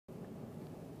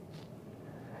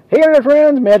Hey Internet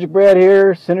friends, Magic Brad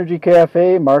here, Synergy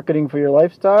Cafe, marketing for your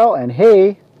lifestyle. And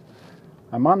hey,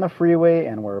 I'm on the freeway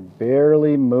and we're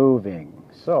barely moving.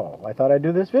 So I thought I'd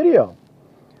do this video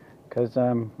because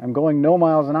I'm going no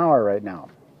miles an hour right now.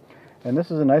 And this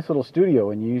is a nice little studio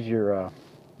when you use your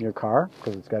car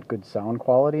because it's got good sound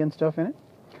quality and stuff in it.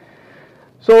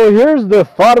 So here's the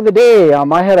thought of the day.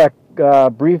 I had a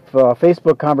brief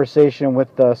Facebook conversation with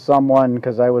someone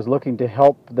because I was looking to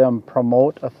help them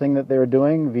promote a thing that they were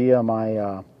doing via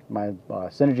my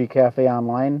Synergy Cafe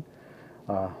online,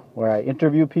 where I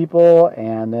interview people,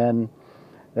 and then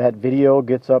that video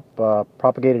gets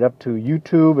propagated up to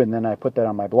YouTube, and then I put that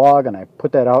on my blog, and I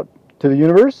put that out to the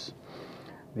universe,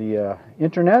 the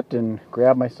internet, and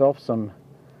grab myself some,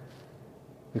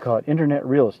 we call it internet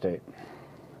real estate.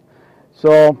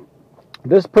 So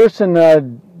this person,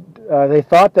 they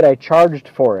thought that I charged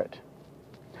for it,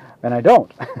 and I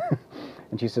don't.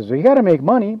 And she says, well, you got to make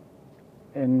money,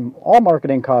 and all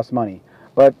marketing costs money,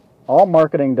 but all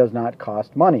marketing does not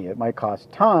cost money. It might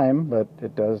cost time, but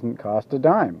it doesn't cost a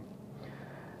dime.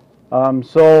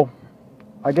 So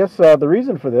I guess the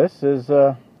reason for this is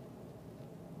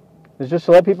just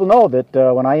to let people know that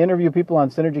when I interview people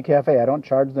on Synergy Cafe, I don't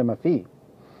charge them a fee.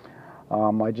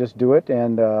 I just do it,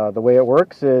 and the way it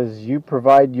works is you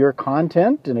provide your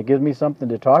content, and it gives me something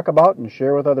to talk about and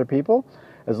share with other people,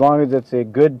 as long as it's a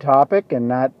good topic and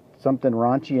not something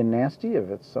raunchy and nasty. If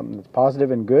it's something that's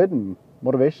positive and good and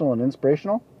motivational and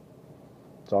inspirational,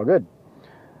 it's all good.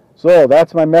 So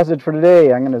that's my message for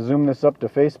today. I'm going to zoom this up to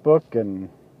Facebook and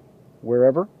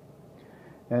wherever,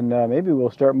 and maybe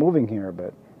we'll start moving here,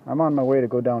 but I'm on my way to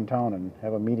go downtown and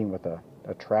have a meeting with a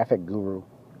traffic guru.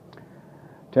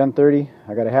 10:30,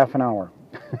 I got a half an hour.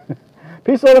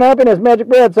 Peace, love, and happiness. Magic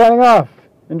Brad signing off.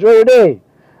 Enjoy your day.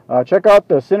 Check out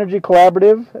the Synergy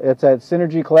Collaborative. It's at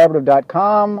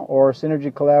synergycollaborative.com or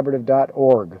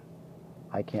synergycollaborative.org.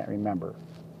 I can't remember.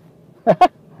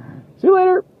 See you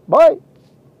later. Bye.